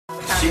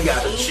She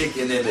got a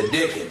chicken and a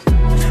dickin'.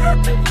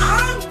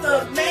 I'm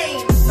the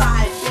main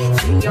side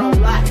bitch in your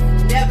life,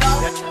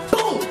 nigga.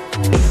 Boom!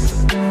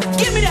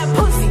 Give me that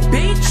pussy,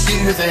 bitch! She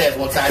his ass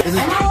one time. Am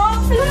I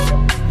wrong for that?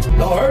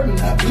 Don't hurt me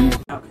now, please.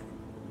 Okay.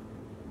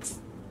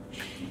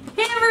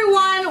 Hey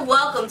everyone,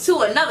 welcome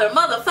to another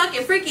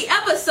motherfucking freaky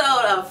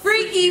episode of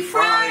Freaky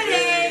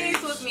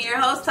Fridays with me, your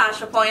host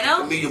Tasha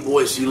Poino. Me, your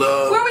boy,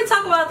 C-Love. Where we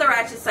talk about the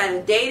ratchet side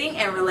of dating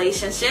and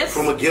relationships.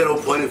 From a ghetto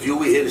point of view,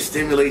 we're here to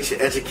stimulate you,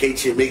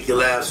 educate you, make you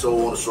laugh,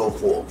 so on and so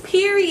forth.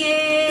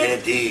 Period.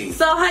 Indeed.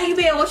 So how you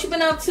been? What you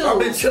been up to? I've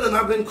been chilling.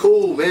 I've been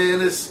cool,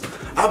 man.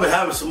 I've been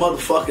having some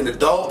motherfucking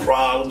adult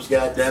problems.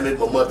 God damn it,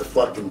 my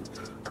motherfucking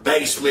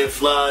basement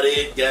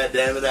flooded. God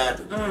damn it, I had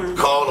to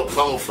call the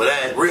plumber for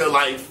that. Real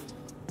life,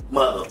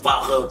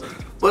 motherfucker.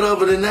 But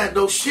other than that,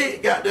 though,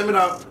 shit. God damn it,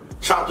 I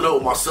chopped it up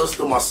with my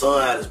sister. My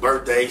son had his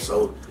birthday,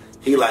 so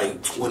he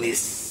like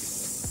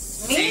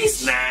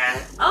 26, 9.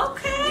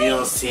 Okay. You know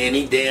what I'm saying?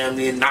 He damn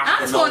near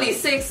knocking I'm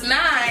 26, 9.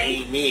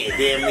 Amen.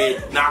 Damn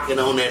near knocking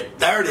on that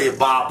 30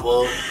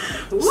 bopper.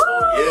 So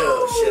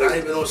yeah, shit, I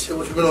ain't been on shit.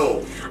 What you been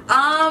on?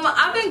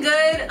 I've been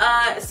good.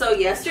 So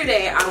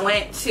yesterday I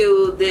went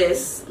to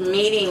this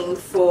meeting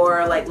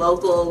for like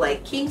local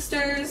like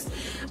Kingsters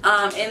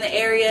in the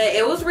area.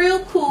 It was real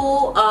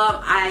cool.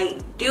 I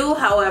do,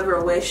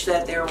 however, wish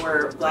that there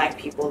were black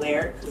people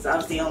there because I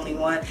was the only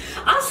one.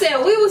 I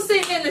said we was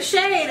sitting in the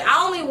shade.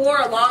 I only wore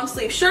a long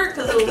sleeve shirt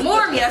because it was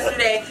warm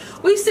yesterday.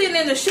 We sitting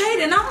in the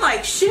shade and I'm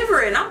like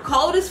shivering. I'm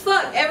cold as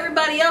fuck.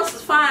 Everybody else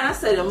is fine. I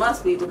said it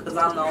must be because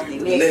I'm the only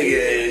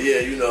nigga.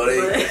 Yeah, you know,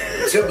 they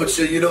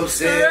temperature, you know what I'm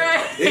saying?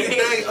 Right.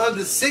 Anything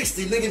under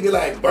 60, niggas be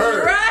like,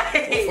 burn.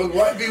 Right.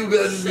 White people be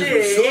like,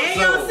 shit.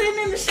 Y'all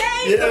sitting in the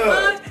shade.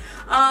 Yeah.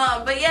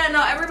 But yeah,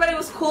 no, everybody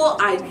was cool.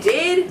 I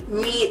did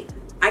meet,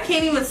 I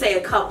can't even say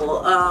a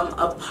couple,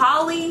 a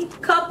poly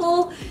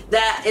couple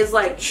that is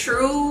like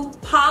true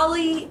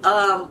poly.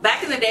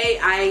 Back in the day,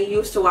 I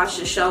used to watch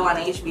the show on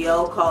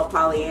HBO called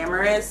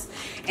Polyamorous,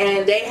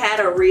 and they had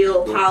a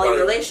real poly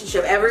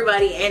relationship.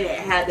 Everybody in it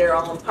had their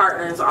own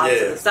partners off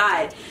to the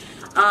side.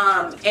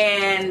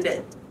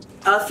 And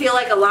I feel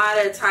like a lot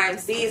of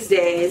times these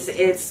days,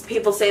 it's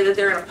people say that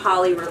they're in a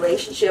poly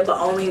relationship, but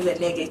only the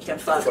nigga can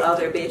fuck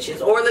other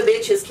bitches, or the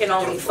bitches can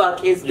only fuck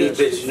his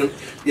bitches.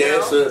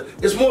 Yeah,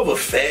 it's more of a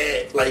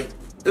fad. Like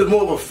it's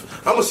more of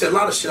I'm gonna say a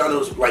lot of shit I know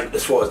is like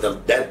as far as the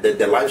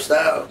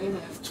lifestyle.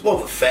 It's more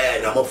of a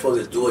fad. Now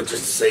motherfuckers do it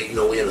just to say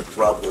we in a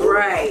throuple,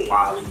 right?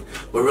 Poly,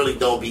 but really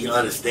don't be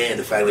understand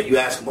the fact that you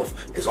ask them,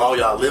 is all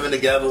y'all living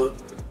together?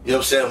 You know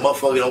what I'm saying?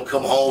 Motherfucker don't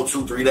come home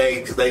 2-3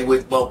 days because they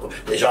with motherfucker.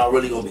 Is y'all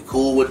really gonna be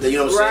cool with it? You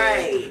know what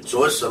I'm saying?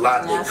 So it's a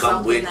lot that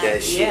come with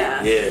that shit.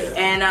 Yeah.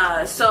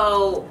 And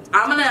so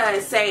I'm gonna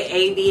say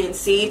A, B, and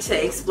C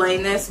to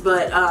explain this.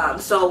 But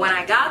so when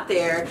I got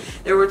there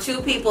were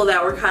two people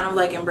that were kind of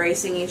like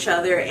embracing each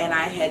other, and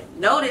I had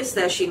noticed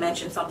that she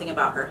mentioned something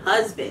about her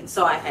husband.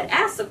 So I had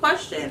asked the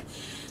question.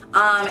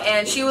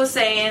 And she was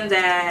saying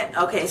that,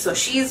 okay, so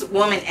she's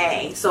woman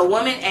A. So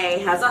woman A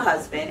has a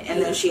husband, and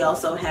then she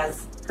also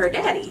has her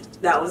daddy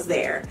that was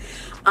there.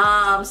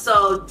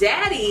 So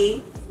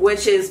daddy,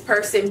 which is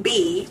person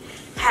B,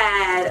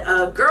 had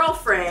a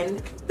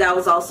girlfriend that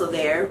was also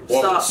there.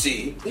 Woman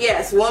C.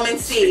 Yes, woman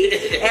C.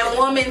 And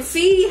woman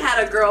C had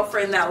a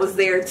girlfriend that was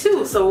there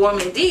too. So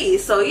woman D.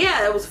 So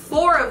yeah, it was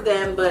 4 of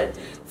them, but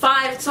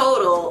 5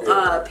 total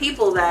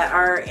people that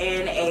are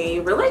in a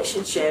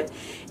relationship.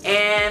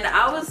 And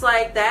I was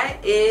like,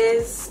 that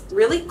is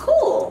really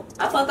cool.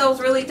 I thought that was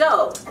really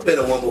dope. I've been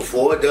in one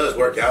before. It does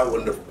work out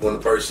when the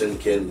person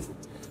can.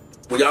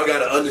 Well, y'all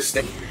gotta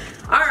understand.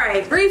 All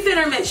right, brief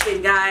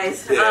intermission,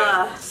 guys.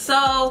 Yeah.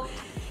 So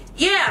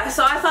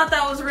I thought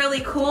that was really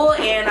cool,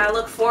 and I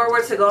look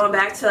forward to going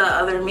back to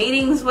other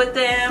meetings with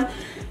them.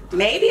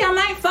 Maybe I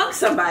might fuck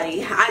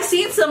somebody. I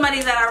seen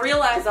somebody that I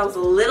realized I was a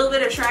little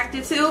bit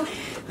attracted to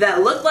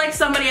that looked like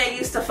somebody I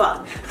used to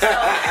fuck. So.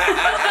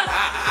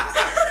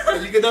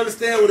 You can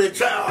understand what they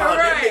try. Oh,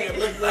 right. That nigga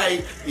look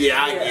like,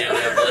 I get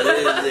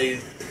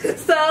it.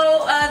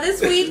 So this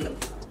week,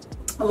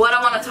 what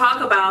I want to talk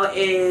about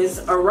is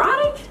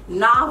erotic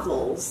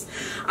novels.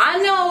 I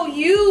know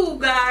you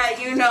got,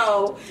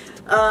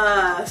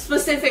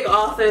 specific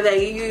author that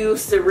you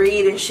used to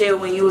read and shit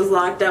when you was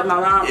locked up. My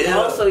mom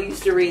also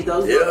used to read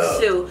those books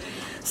too.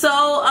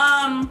 So,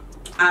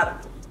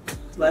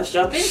 let's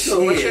jump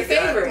into it. What's your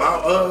favorite?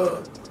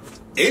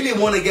 Any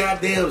one of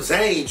goddamn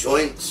Zane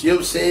joints, you know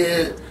what I'm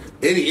saying?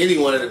 Any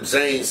one of them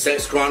Zane,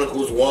 Sex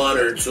Chronicles 1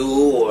 or 2,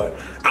 or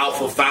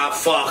Alpha 5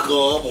 Fuck 'em,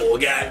 or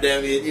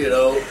goddamn it,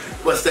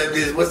 what's that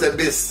bitch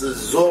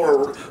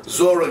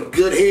Zora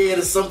Goodhead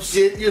or some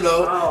shit,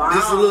 Oh,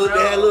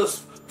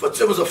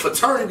 it was a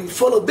fraternity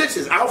full of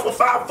bitches, Alpha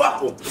 5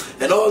 Fuck 'em,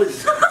 and all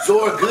this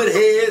Zora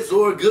Goodhead,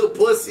 Zora Good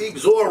Pussy,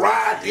 Zora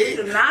Ride Dick,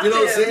 you know what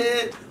I'm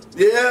saying?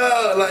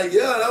 Yeah,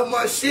 that was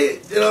my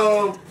shit,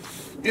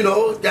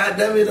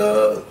 goddamn it,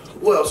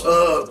 what else?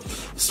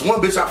 It's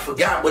one bitch I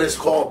forgot what it's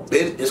called.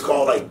 It's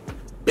called like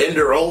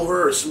Bender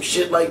Over or some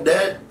shit like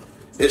that.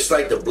 It's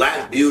like the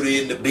Black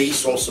Beauty and the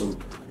Beast on some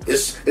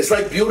It's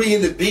like Beauty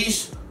and the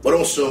Beast, but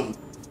on some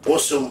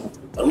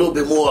a little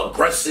bit more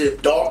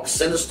aggressive, dark,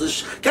 sinister.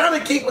 Kind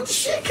of keep with the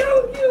shit.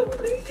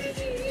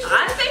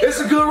 I think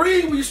it's a good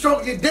read when you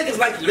stroke your dick. It's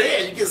like you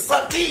there, you get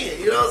sucked in.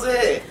 You know what I'm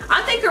saying?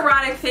 I think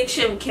erotic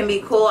fiction can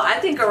be cool. I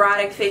think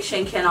erotic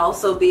fiction can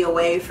also be a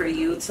way for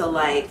you to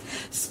like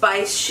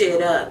spice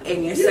shit up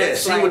in your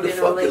sex life. See what the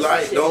fuck you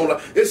like, don't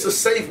like. It's a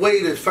safe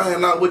way to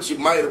find out what you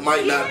might or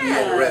might not be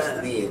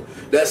interested in.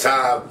 That's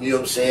how, you know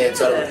what I'm saying?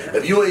 Tell them,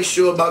 if you ain't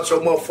sure about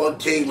your motherfucking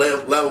king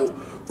level,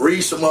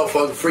 read some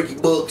motherfucking freaky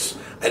books,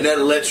 and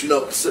that'll let you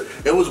know.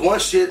 It was one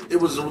shit. It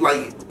was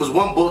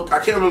one book. I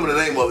can't remember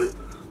the name of it,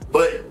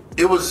 but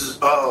it was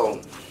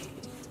like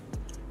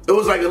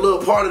a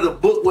little part of the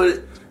book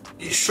where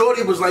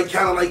Shorty was like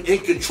kind of like in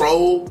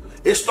control.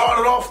 It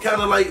started off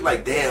kind of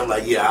like damn,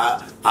 like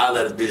yeah, I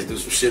let a bitch do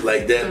some shit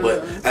like that.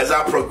 But as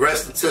I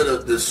progressed into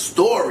the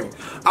story,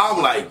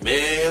 I'm like,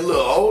 man,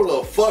 look, hold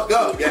the fuck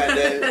up,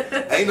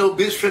 goddamn. Ain't no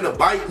bitch finna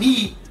bite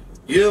me.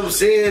 You know what I'm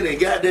saying? And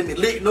goddamn it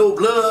lick no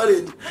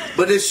blood,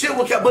 but this shit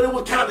was but it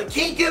was kind of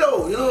kinky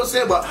though. You know what I'm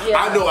saying? But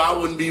I know I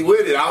wouldn't be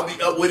with it. I'll be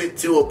up with it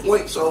to a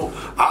point. So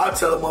I'll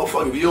tell a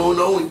motherfucker, if you don't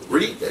know,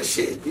 read that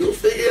shit. You'll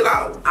figure it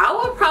out. I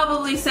would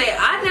probably say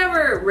I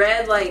never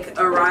read like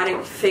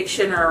erotic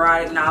fiction or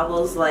erotic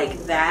novels like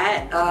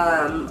that.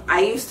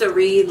 I used to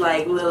read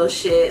like little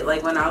shit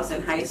like when I was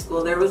in high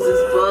school. There was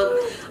this book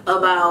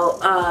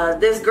about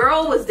this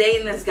girl was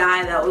dating this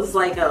guy that was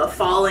like a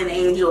fallen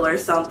angel or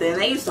something.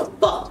 They used to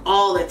fuck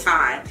all the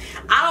time.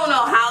 I don't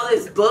know how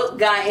this book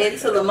got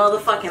into the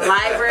motherfucking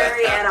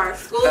library at our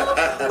school,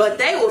 but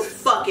they was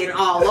fucking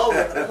all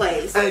over the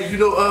place. Hey, you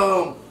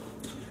know,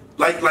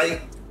 like I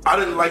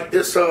didn't like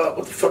this. What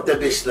the fuck that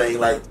bitch name?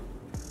 Like,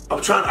 I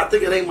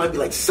think her name might be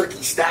like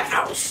Sookie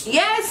Stackhouse.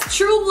 Yes,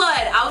 True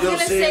Blood. I was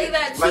gonna say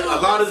that too. Like a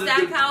lot of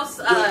Stackhouse,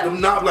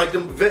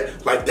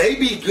 like they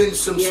be getting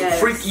some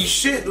freaky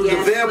shit. Yes, the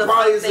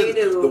vampires and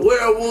the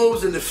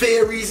werewolves and the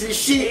fairies and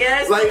shit.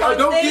 Yes, like,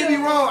 don't get me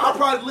wrong. I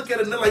probably look at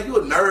it like you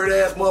a nerd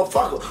ass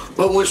motherfucker.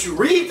 But once you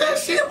read that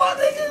shit, my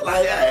nigga,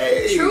 like,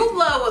 hey, True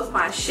Blood was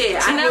my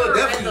shit. True I never Blood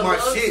read definitely the my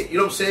books. shit. You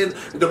know what I'm saying?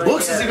 The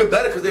books is even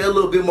better because they're a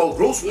little bit more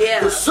gruesome. Yeah.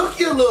 But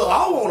Sookie a little,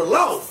 I want a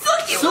low.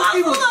 Sookie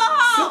was a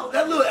hoe.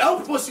 That little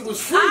elf pussy was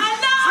free. I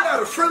know. She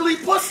had a friendly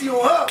pussy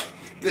on her.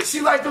 That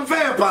she liked them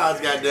vampires,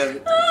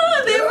 goddammit.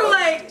 They were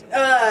like,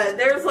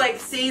 there's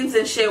like scenes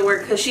and shit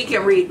where, cause she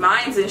can read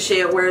minds and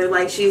shit, where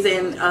like she's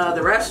in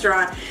the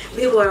restaurant.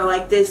 People are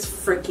like, this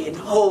freaking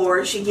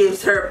whore. She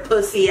gives her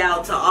pussy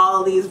out to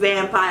all these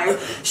vampires.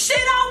 Shit,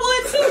 I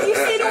would too. You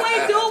see the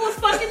way dude was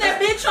fucking that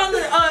bitch on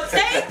the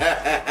tape?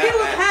 He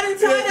was had it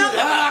tied up.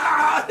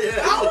 I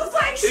was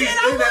like, shit, I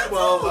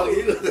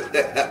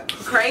would too.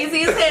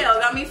 Crazy as hell.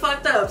 Got me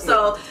fucked up.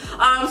 So,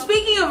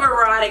 speaking of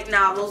erotic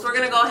novels, we're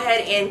gonna go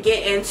ahead and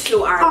get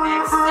into our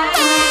next segment.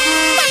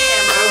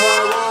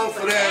 Wrong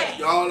for that.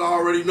 Y'all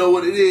already know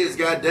what it is,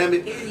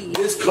 goddammit.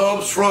 This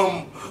comes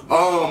from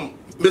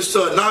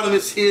Mr.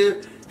 Anonymous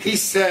here. He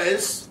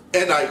says,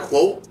 and I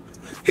quote,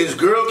 his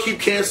girl keep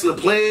canceling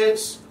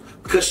plans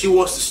because she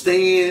wants to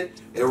stay in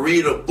and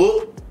read a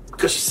book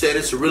because she said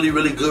it's a really,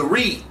 really good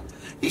read.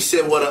 He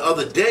said, well, the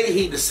other day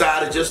he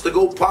decided just to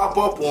go pop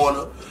up on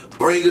her,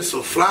 bring her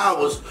some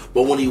flowers,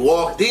 but when he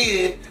walked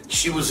in,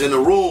 she was in the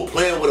room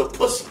playing with a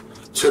pussy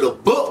to the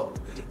book.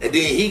 And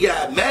then he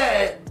got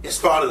mad and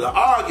started an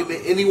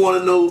argument, and he want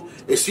to know,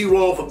 is she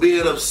wrong for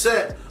being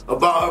upset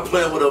about her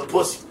playing with her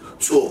pussy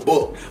to a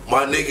book?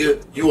 My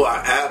nigga, you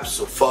are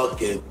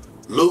absolutely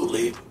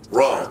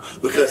wrong.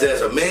 Because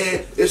as a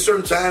man, there's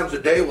certain times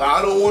of the day where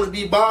I don't want to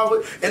be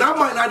bothered, and I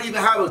might not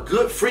even have a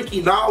good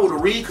freaky novel to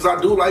read because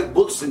I do like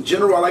books in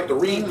general. I like to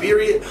read,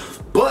 period.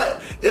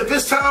 But if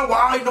it's time where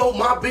I know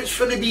my bitch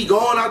finna be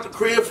going out the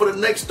crib for the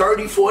next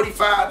 30,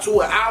 45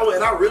 to an hour,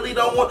 and I really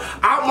don't want,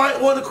 I might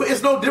want to quit.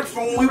 It's no different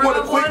from when we want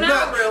to quit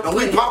nut and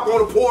we pop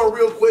on the porn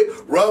real quick,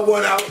 rub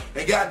one out,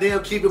 and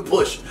goddamn keep it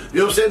pushing. You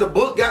know what I'm saying? The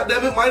book,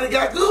 goddamn it, might have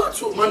got good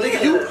to it, my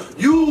nigga.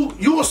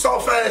 You a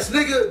soft ass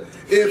nigga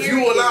if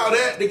you allow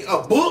that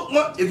a book.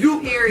 If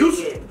you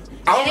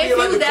and if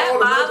you that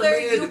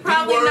bothered,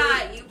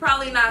 you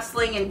probably not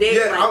slinging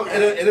dick like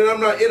that. And then I'm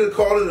not into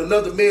calling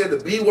another man the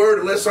B word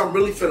unless I'm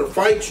really finna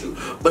fight you.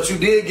 But you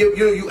did give,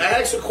 you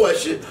asked a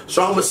question,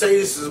 so I'm gonna say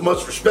this as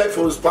much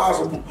respectful as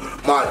possible.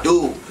 My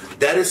dude,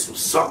 that is some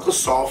sucker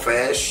soft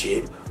ass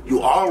shit.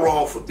 You are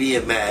wrong for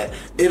being mad.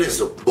 It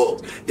is a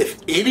book.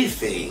 If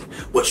anything,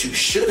 what you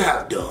should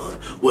have done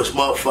was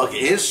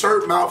motherfucking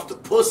insert mouth to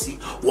pussy,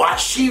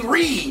 watch she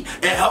read,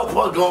 and help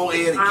her go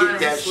in and get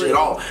that shit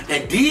off.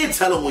 And then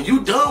tell her when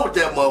you done with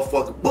that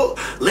motherfucking book,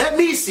 let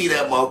me see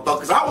that motherfucker,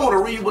 because I want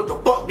to read what the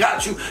fuck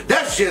got you.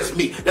 That's just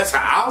me. That's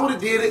how I would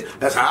have did it.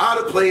 That's how I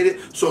would have played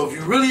it. So if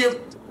you really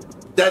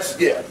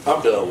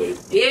I'm done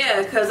with it.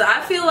 Yeah, because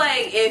I feel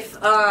like if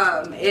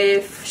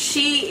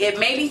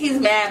maybe he's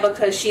mad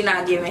because she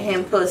not giving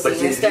him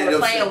pussy instead of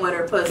playing with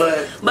her pussy.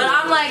 But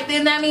I'm like,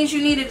 then that means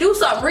you need to do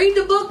something. Read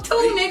the book too,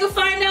 nigga.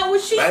 Find out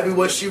what she. Maybe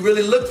what she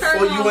really looked for,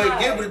 you ain't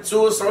giving it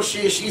to her. So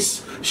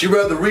she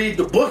rather read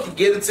the book and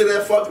get into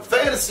that fucking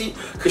fantasy,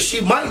 because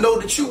she might know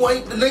that you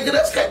ain't the nigga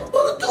that's capable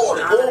of doing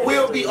it, or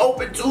will be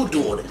open to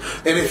doing it.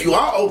 And if you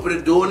are open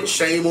to doing it,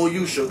 shame on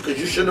you, because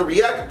you shouldn't have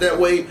reacted that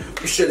way.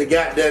 You should have,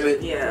 goddamn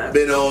it,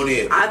 been on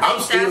in. I'm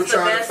still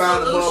trying to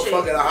find a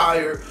motherfucker to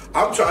hire.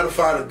 I'm trying to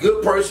find a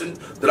good person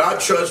that I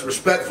trust,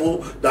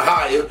 respectful, to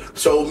hire,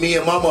 so me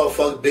and my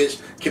motherfucking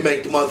bitch can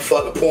make the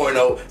motherfucking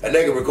porno and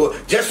they can record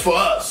just for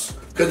us.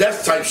 Because that's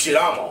the type of shit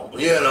I'm on,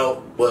 you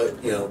know.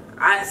 But, you know.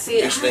 I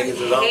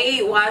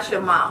hate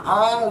watching my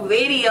own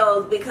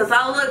videos because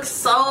I look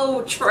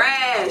so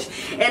trash.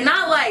 And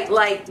not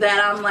like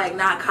that I'm like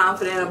not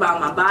confident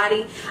about my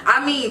body.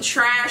 I mean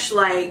trash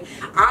like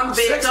I'm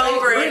bent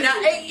over and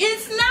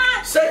it's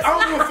not. I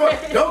don't give a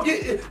fuck. Don't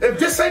get, if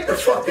this ain't the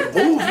fucking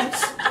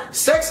movies,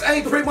 sex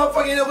ain't pretty,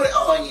 motherfucker.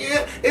 Oh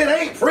yeah, it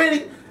ain't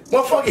pretty.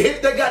 Motherfucker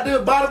hit that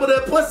goddamn bottom of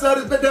that pussy out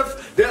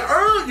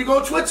that you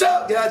gonna twitch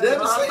up, goddamn.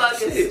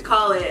 Motherfuckers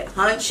call it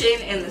hunching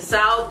in the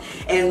South,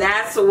 and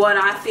that's what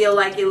I feel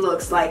like it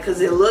looks like, because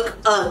it look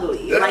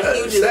ugly. Yeah, like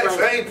you just sex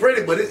ain't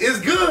pretty, but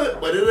it's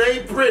good, but it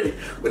ain't pretty.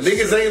 But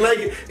niggas ain't like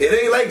it. It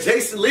ain't like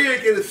Jason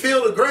Lyric in the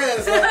field of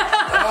grass. No,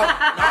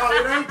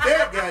 it ain't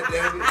that,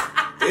 goddamn it.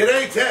 It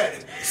ain't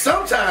that.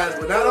 Sometimes,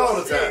 but not all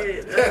the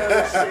time.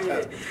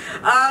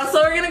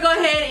 So we're gonna go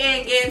ahead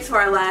and get into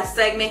our last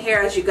segment here.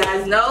 As you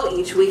guys know,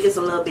 each week is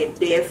a little bit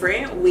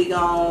different. We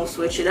gonna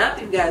switch it up.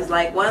 If you guys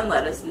like one,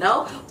 let us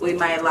know. We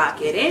might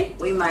lock it in.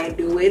 We might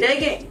do it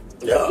again.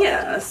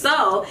 Yeah.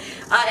 So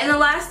in the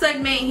last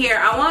segment here,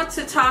 I want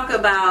to talk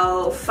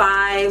about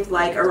 5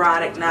 like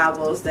erotic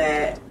novels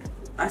that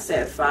I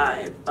said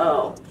 5.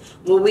 Oh.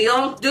 Well, we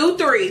gonna do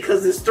 3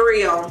 because there's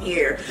 3 on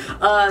here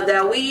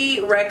that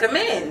we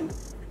recommend.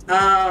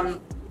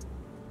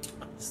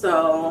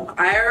 So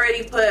I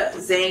already put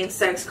Zane's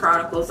Sex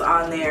Chronicles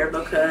on there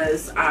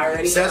because I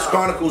already Sex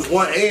Chronicles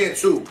 1 and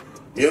 2.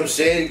 You know what I'm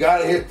saying? You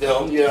gotta hit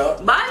them, yeah.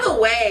 By the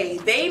way,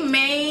 they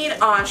made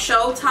on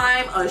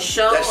Showtime a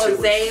show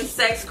of Zane's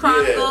Sex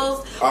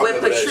Chronicles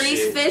with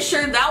Patrice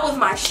Fisher. That was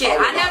my shit.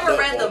 I never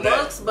read the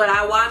books, but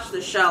I watched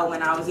the show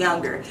when I was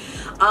younger.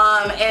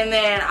 And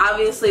then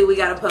obviously we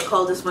gotta put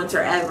Coldest Winter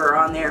Ever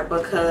on there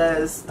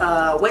because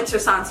Winter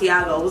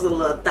Santiago was a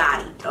little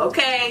thotty,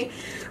 okay?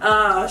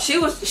 She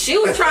was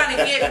trying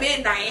to get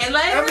midnight, and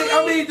like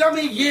I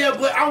mean, yeah,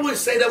 but I would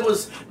say that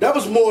was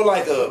more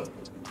like a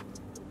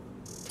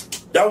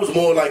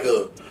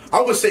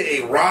I would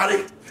say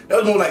erotic. That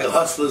was more like a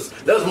hustler's.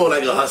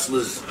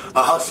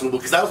 A hustler,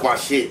 because that was my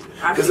shit.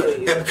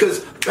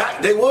 Because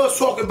back they was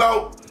talking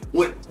about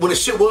when the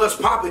shit was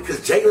popping, because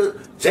Jada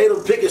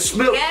Pinkett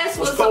Smith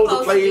was supposed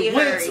to play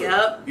Winter.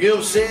 Yep. You know what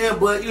I'm saying?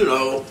 But you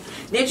know.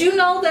 Did you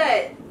know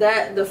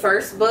that the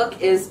first book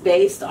is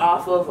based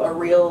off of a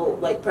real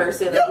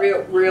person,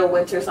 a real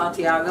Winter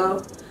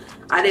Santiago?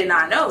 I did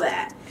not know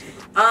that.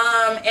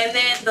 And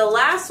then the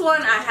last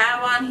one I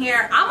have on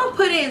here, I'm gonna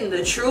put in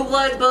the True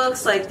Blood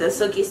books, like the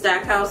Sookie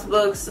Stackhouse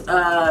books,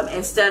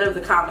 instead of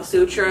the Kama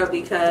Sutra,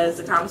 because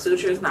the Kama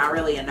Sutra is not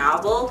really a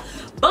novel.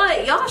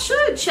 But y'all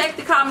should check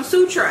the Kama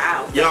Sutra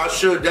out. Y'all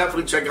should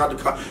definitely check out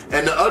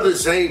and the other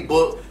Zane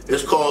book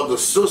is called The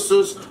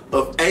Sisters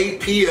of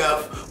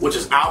APF, which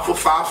is Alpha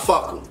Phi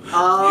Fuck 'em. You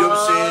know what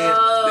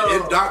I'm saying?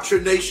 The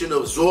Indoctrination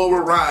of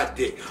Zora Ride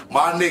Dick.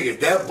 My nigga,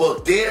 that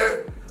book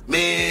there,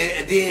 man,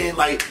 and then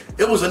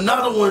it was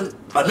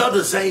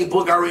another Zane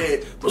book I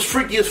read, was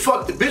freaky as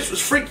fuck. The bitch was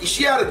freaky.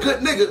 She had a good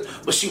nigga,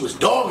 but she was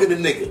dogging the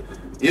nigga.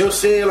 You know what I'm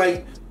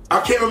saying? I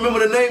can't remember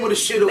the name of the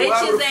shit.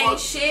 Bitches ain't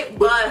shit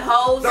but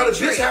hoes. No, the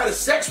bitch had a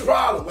sex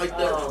problem.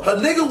 Her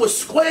nigga was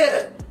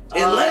square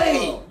and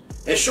lame.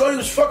 And Shorty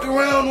was fucking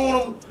around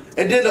on him.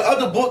 And then the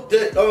other book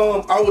that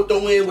I would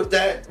throw in with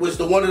that was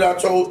the one that I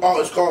told.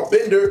 It's called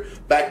Bender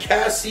by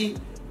Casey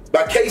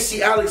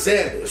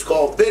Alexander. It's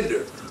called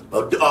Bender.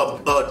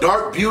 A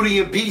dark beauty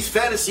and beast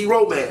fantasy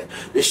romance.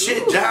 The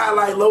shit jive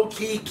like low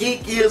key,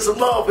 kinky, and some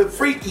love and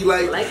freaky.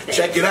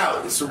 Check it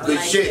out. It's some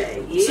good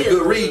shit. It's a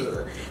good read.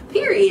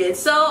 Period.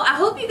 So I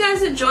hope you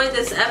guys enjoyed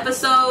this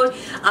episode.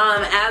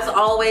 As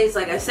always,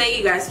 like I say,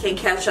 you guys can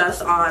catch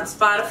us on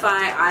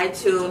Spotify,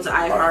 iTunes,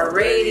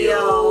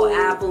 iHeartRadio,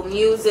 Apple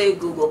Music,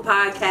 Google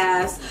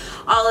Podcasts,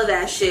 all of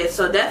that shit.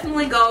 So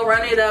definitely go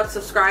run it up,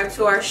 subscribe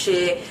to our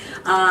shit.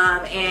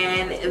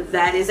 And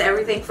that is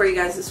everything for you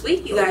guys this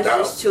week. You guys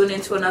just tune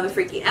into another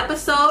freaky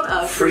episode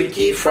of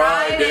Freaky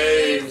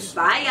Fridays.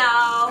 Bye,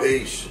 y'all.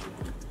 Peace.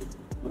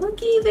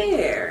 Looky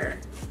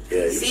there.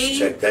 Yeah, you should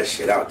check that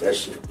shit out. That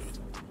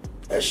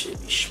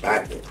shit be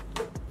smacking.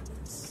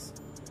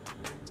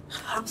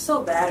 I'm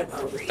so bad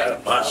about reading.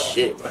 That's my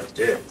shit right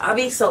there. I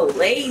be so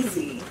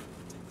lazy.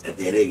 And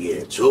then they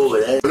get into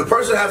it. When the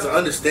person has an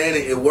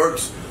understanding, it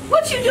works.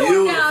 What you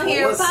doing down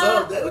here, What's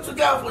up? What you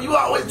got for? You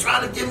always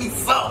trying to give me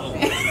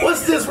something.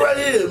 What's this right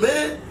here,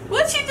 man?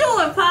 What you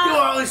doing,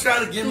 Pop? always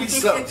trying to give me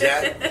something,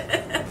 Jack.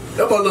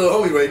 That's my little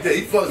homie right there.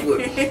 He fucks with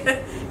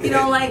me. He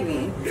don't like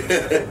me.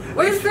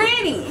 Where's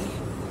Granny?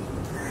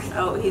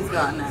 Oh, he's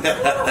gone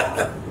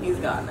now. He's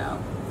gone now.